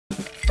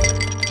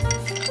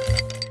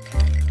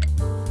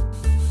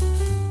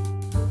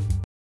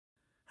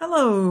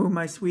Hello,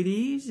 my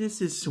sweeties.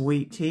 This is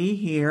Sweet Tea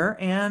here,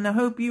 and I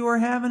hope you are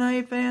having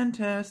a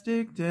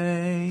fantastic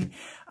day.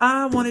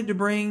 I wanted to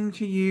bring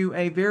to you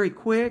a very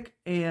quick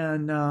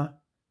and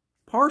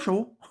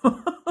partial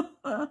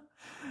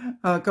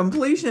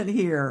completion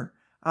here.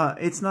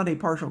 It's not a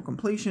partial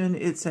completion,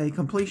 it's a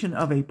completion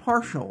of a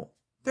partial.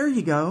 There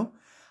you go.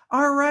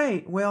 All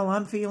right, well,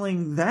 I'm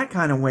feeling that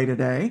kind of way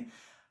today.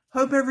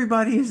 Hope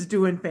everybody is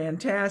doing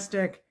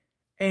fantastic.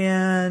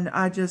 And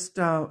I just,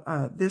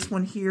 this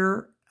one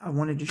here, I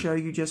wanted to show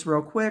you just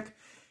real quick,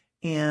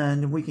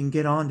 and we can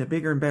get on to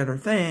bigger and better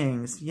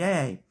things.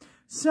 Yay.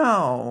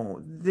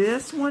 So,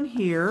 this one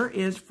here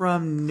is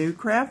from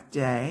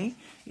newcraftday.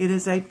 It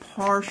is a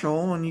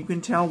partial, and you can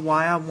tell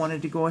why I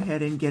wanted to go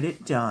ahead and get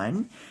it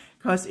done,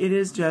 because it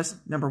is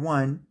just, number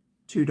one,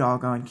 too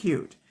doggone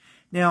cute.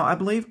 Now, I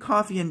believe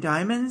Coffee and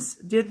Diamonds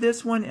did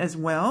this one as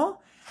well.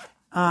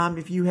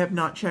 If you have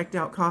not checked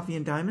out Coffee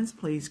and Diamonds,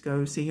 please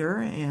go see her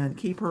and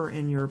keep her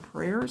in your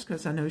prayers,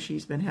 because I know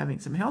she's been having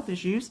some health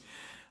issues.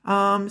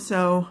 And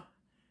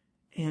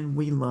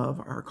we love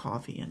our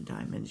Coffee and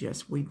Diamonds.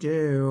 Yes, we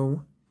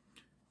do.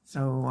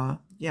 So,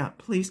 yeah,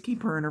 please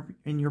keep her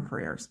in your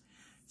prayers.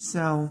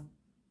 So,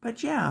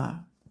 but yeah,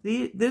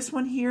 this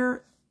one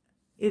here,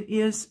 it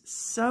is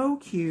so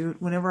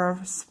cute. Whenever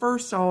I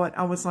first saw it,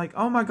 I was like,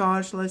 oh my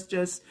gosh,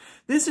 this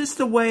is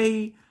the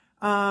way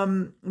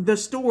the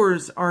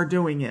stores are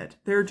doing it.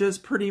 They're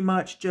just pretty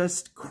much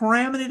just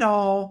cramming it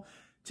all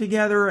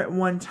together at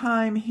one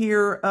time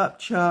here,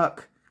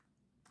 Chuck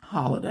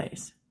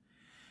holidays.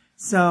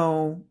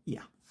 So,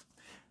 yeah.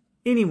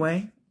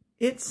 Anyway,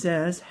 it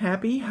says,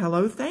 Happy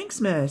Hello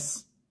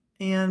Thanksmas.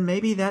 And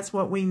maybe that's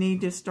what we need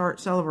to start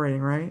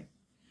celebrating, right?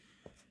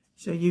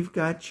 So you've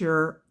got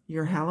your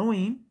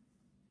Halloween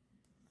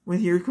with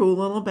your cool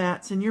little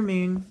bats and your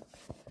moon.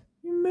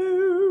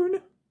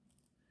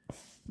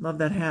 Love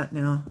that hat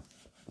now.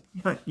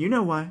 You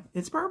know why.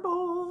 It's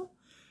purple.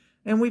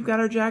 And we've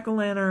got our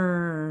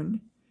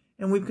jack-o'-lantern.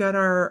 And we've got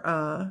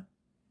our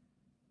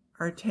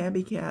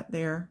tabby cat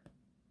there.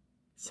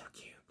 So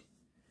cute.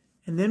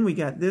 And then we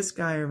got this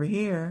guy over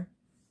here.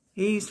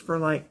 He's for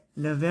like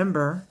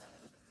November.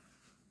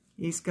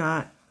 He's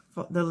got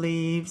the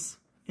leaves.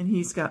 And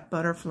he's got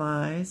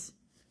butterflies.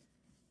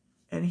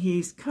 And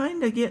he's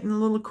kind of getting a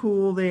little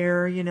cool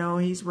there. You know,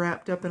 he's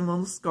wrapped up in a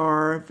little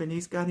scarf. And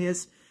he's got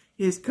his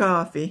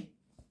coffee.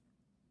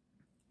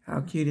 How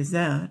cute is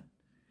that?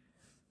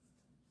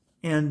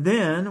 And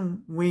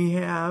then we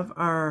have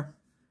our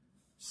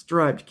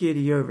striped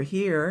kitty over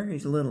here.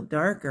 He's a little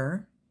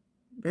darker.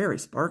 Very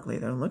sparkly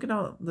though. Look at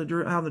how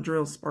the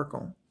drills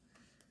sparkle.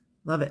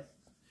 Love it.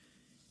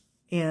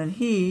 And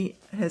he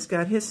has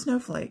got his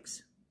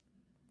snowflakes,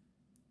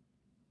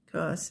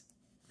 because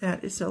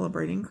that is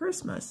celebrating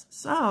Christmas.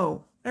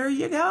 So, there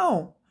you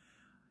go.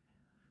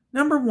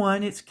 Number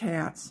one, it's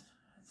cats.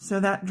 So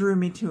that drew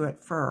me to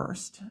it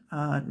first.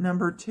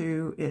 Number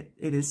two, it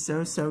is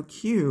so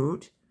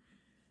cute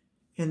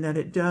in that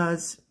it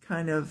does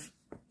kind of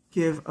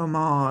give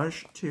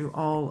homage to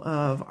all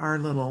of our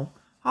little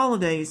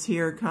holidays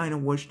here kind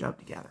of whooshed up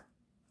together.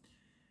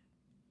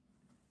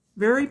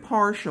 Very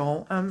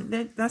partial.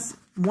 That's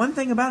one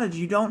thing about it.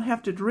 You don't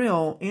have to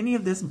drill any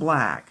of this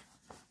black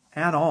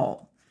at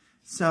all.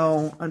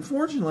 So,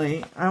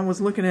 unfortunately, I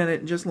was looking at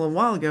it just a little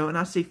while ago and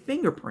I see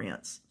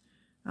fingerprints.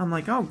 I'm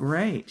like, oh,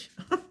 great.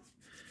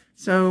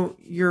 So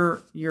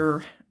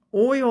your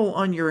oil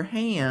on your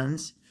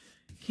hands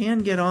can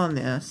get on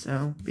this,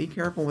 so be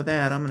careful with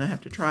that. I'm going to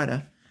have to try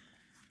to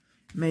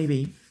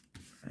maybe,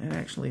 it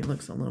actually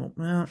looks a little,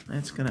 well,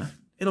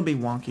 it'll be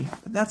wonky,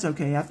 but that's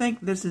okay. I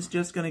think this is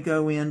just going to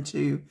go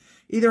into,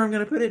 either I'm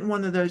going to put it in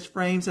one of those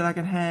frames that I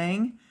can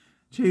hang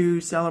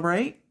to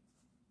celebrate,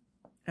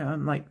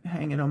 like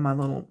hang it on my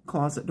little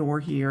closet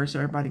door here so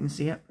everybody can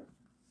see it,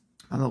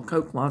 my little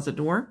coat closet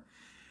door,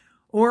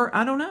 or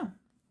I don't know.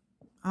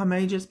 I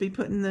may just be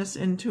putting this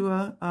into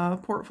a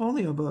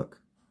portfolio book.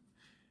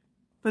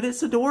 But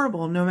it's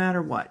adorable no matter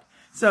what.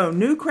 So,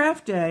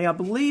 newcraftday, I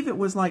believe it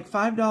was like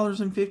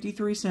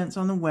 $5.53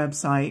 on the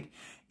website.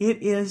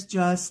 It is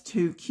just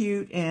too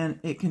cute, and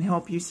it can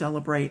help you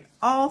celebrate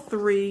all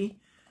three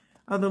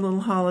of the little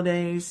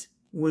holidays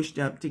whooshed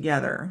up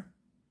together.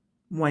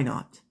 Why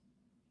not?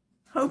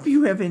 Hope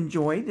you have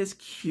enjoyed this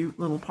cute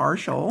little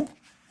partial.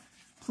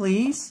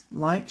 Please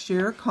like,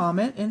 share,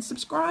 comment, and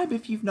subscribe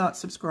if you've not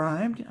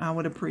subscribed. I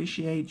would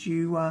appreciate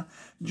you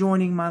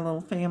joining my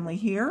little family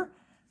here.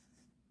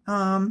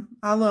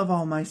 I love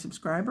all my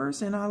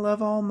subscribers, and I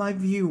love all my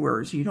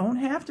viewers. You don't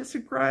have to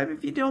subscribe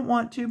if you don't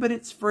want to, but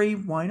it's free.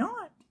 Why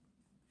not?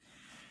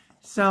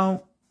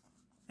 So,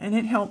 and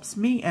it helps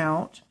me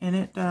out, and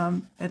it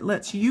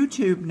lets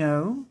YouTube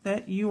know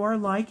that you are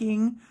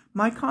liking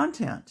my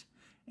content.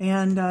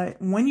 And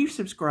when you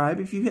subscribe,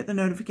 if you hit the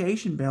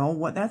notification bell,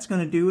 what that's going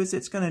to do is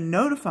it's going to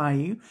notify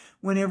you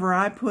whenever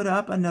I put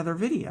up another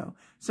video.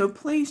 So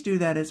please do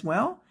that as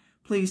well.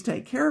 Please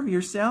take care of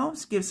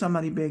yourselves. Give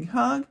somebody a big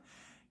hug.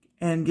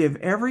 And give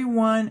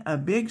everyone a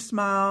big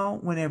smile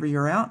whenever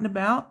you're out and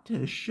about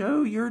to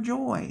show your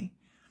joy.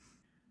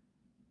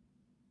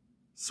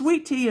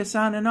 Sweet Tea is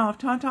signing off.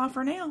 Ta-ta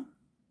for now.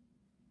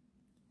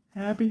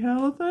 Happy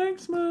Halloween,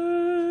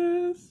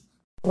 Thanksmas.